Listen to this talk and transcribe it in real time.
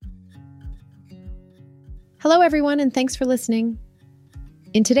Hello, everyone, and thanks for listening.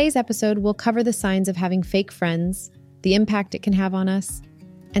 In today's episode, we'll cover the signs of having fake friends, the impact it can have on us,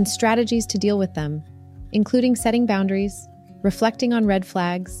 and strategies to deal with them, including setting boundaries, reflecting on red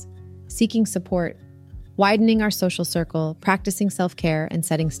flags, seeking support, widening our social circle, practicing self-care, and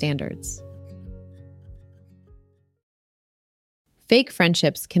setting standards. Fake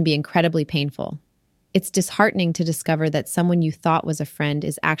friendships can be incredibly painful. It's disheartening to discover that someone you thought was a friend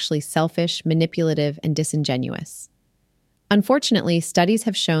is actually selfish, manipulative, and disingenuous. Unfortunately, studies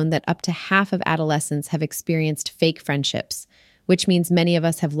have shown that up to half of adolescents have experienced fake friendships, which means many of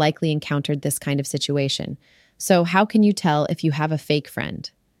us have likely encountered this kind of situation. So how can you tell if you have a fake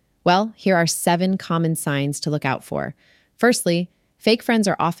friend? Well, here are 7 common signs to look out for. Firstly, fake friends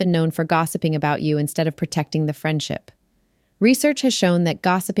are often known for gossiping about you instead of protecting the friendship. Research has shown that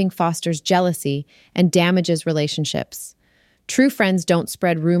gossiping fosters jealousy and damages relationships. True friends don't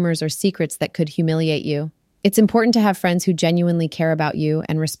spread rumors or secrets that could humiliate you. It's important to have friends who genuinely care about you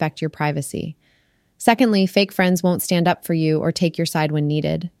and respect your privacy. Secondly, fake friends won't stand up for you or take your side when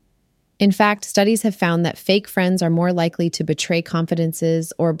needed. In fact, studies have found that fake friends are more likely to betray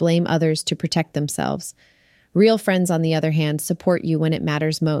confidences or blame others to protect themselves. Real friends, on the other hand, support you when it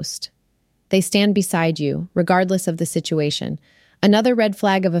matters most. They stand beside you, regardless of the situation. Another red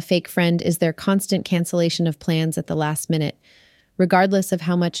flag of a fake friend is their constant cancellation of plans at the last minute, regardless of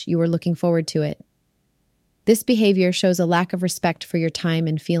how much you were looking forward to it. This behavior shows a lack of respect for your time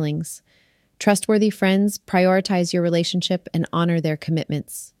and feelings. Trustworthy friends prioritize your relationship and honor their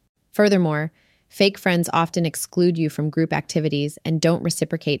commitments. Furthermore, fake friends often exclude you from group activities and don't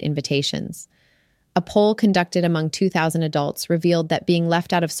reciprocate invitations. A poll conducted among 2,000 adults revealed that being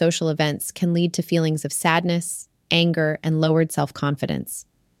left out of social events can lead to feelings of sadness, anger, and lowered self-confidence.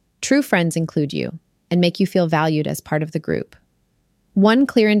 True friends include you and make you feel valued as part of the group. One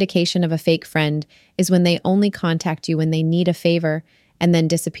clear indication of a fake friend is when they only contact you when they need a favor and then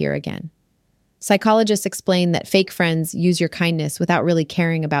disappear again. Psychologists explain that fake friends use your kindness without really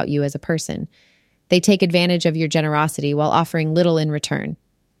caring about you as a person. They take advantage of your generosity while offering little in return.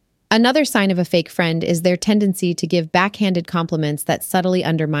 Another sign of a fake friend is their tendency to give backhanded compliments that subtly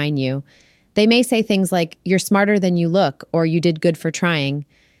undermine you. They may say things like, "You're smarter than you look," or "You did good for trying."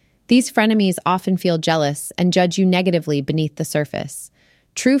 These frenemies often feel jealous and judge you negatively beneath the surface.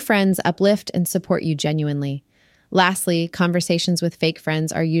 True friends uplift and support you genuinely. Lastly, conversations with fake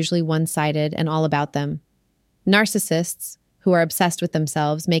friends are usually one-sided and all about them. Narcissists, who are obsessed with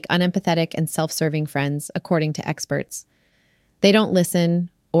themselves, make unempathetic and self-serving friends, according to experts. They don't listen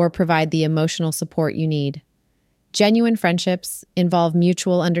or provide the emotional support you need. Genuine friendships involve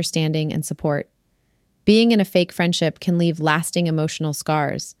mutual understanding and support. Being in a fake friendship can leave lasting emotional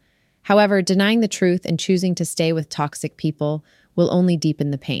scars. However, denying the truth and choosing to stay with toxic people will only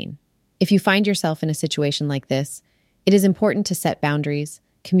deepen the pain. If you find yourself in a situation like this, it is important to set boundaries,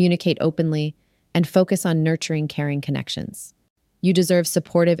 communicate openly, and focus on nurturing, caring connections. You deserve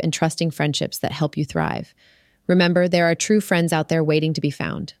supportive and trusting friendships that help you thrive. Remember, there are true friends out there waiting to be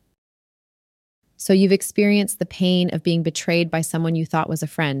found. So you've experienced the pain of being betrayed by someone you thought was a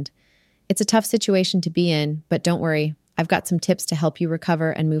friend. It's a tough situation to be in, but don't worry, I've got some tips to help you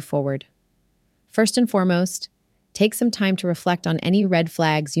recover and move forward. First and foremost, take some time to reflect on any red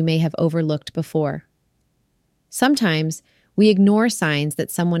flags you may have overlooked before. Sometimes we ignore signs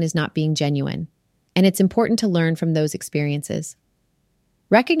that someone is not being genuine, and it's important to learn from those experiences.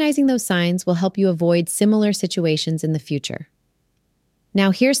 Recognizing those signs will help you avoid similar situations in the future.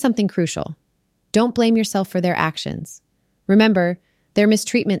 Now, here's something crucial. Don't blame yourself for their actions. Remember, their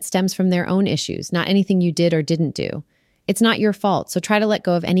mistreatment stems from their own issues, not anything you did or didn't do. It's not your fault, so try to let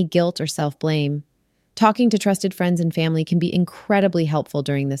go of any guilt or self-blame. Talking to trusted friends and family can be incredibly helpful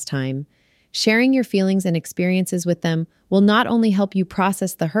during this time. Sharing your feelings and experiences with them will not only help you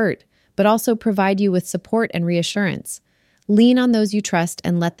process the hurt, but also provide you with support and reassurance. Lean on those you trust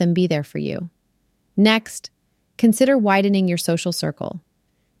and let them be there for you. Next, consider widening your social circle.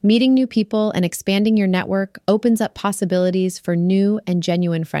 Meeting new people and expanding your network opens up possibilities for new and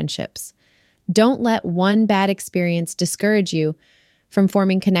genuine friendships. Don't let one bad experience discourage you from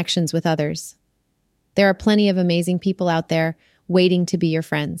forming connections with others. There are plenty of amazing people out there waiting to be your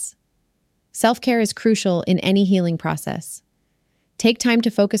friends. Self-care is crucial in any healing process. Take time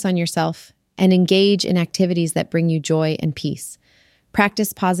to focus on yourself and engage in activities that bring you joy and peace.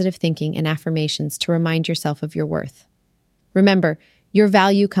 Practice positive thinking and affirmations to remind yourself of your worth. Remember, your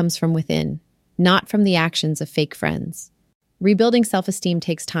value comes from within, not from the actions of fake friends. Rebuilding self-esteem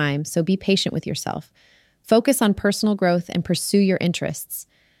takes time, so be patient with yourself. Focus on personal growth and pursue your interests.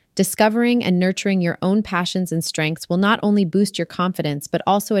 Discovering and nurturing your own passions and strengths will not only boost your confidence, but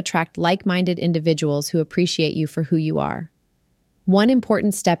also attract like-minded individuals who appreciate you for who you are. One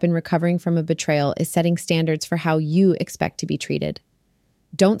important step in recovering from a betrayal is setting standards for how you expect to be treated.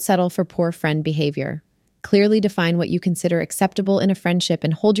 Don't settle for poor friend behavior. Clearly define what you consider acceptable in a friendship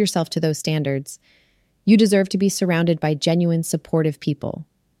and hold yourself to those standards. You deserve to be surrounded by genuine, supportive people.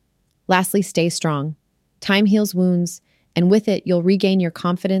 Lastly, stay strong. Time heals wounds, and with it, you'll regain your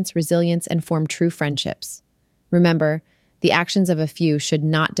confidence, resilience, and form true friendships. Remember, the actions of a few should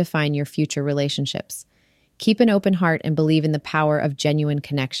not define your future relationships. Keep an open heart and believe in the power of genuine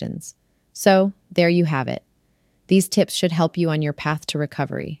connections. So, there you have it. These tips should help you on your path to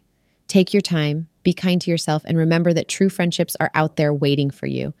recovery. Take your time, be kind to yourself, and remember that true friendships are out there waiting for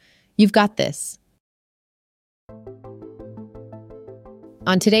you. You've got this.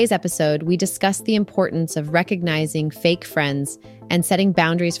 On today's episode, we discuss the importance of recognizing fake friends and setting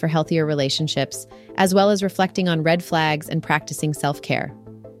boundaries for healthier relationships, as well as reflecting on red flags and practicing self-care.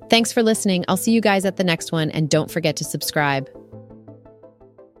 Thanks for listening. I'll see you guys at the next one, and don't forget to subscribe.